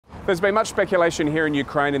There's been much speculation here in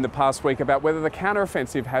Ukraine in the past week about whether the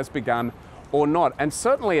counteroffensive has begun or not. And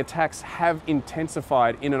certainly attacks have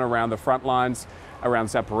intensified in and around the front lines, around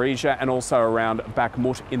Zaporizhia and also around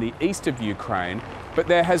Bakhmut in the east of Ukraine. But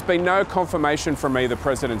there has been no confirmation from either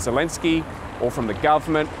President Zelenskyy or from the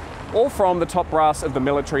government or from the top brass of the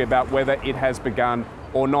military about whether it has begun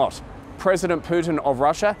or not. President Putin of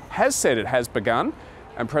Russia has said it has begun,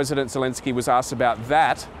 and President Zelenskyy was asked about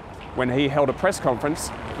that when he held a press conference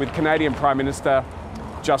with Canadian Prime Minister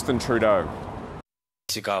Justin Trudeau.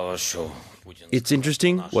 It's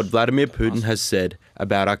interesting what Vladimir Putin has said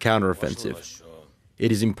about our counteroffensive.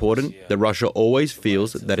 It is important that Russia always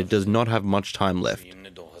feels that it does not have much time left.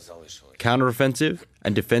 Counteroffensive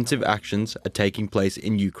and defensive actions are taking place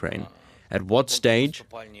in Ukraine. At what stage,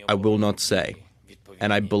 I will not say.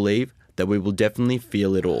 And I believe that we will definitely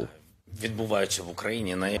feel it all.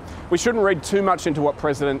 We shouldn't read too much into what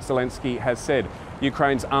President Zelenskyy has said.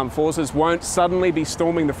 Ukraine's armed forces won't suddenly be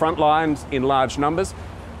storming the front lines in large numbers.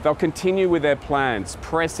 They'll continue with their plans,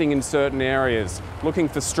 pressing in certain areas, looking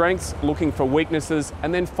for strengths, looking for weaknesses,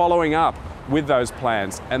 and then following up with those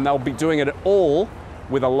plans. And they'll be doing it all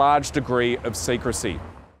with a large degree of secrecy.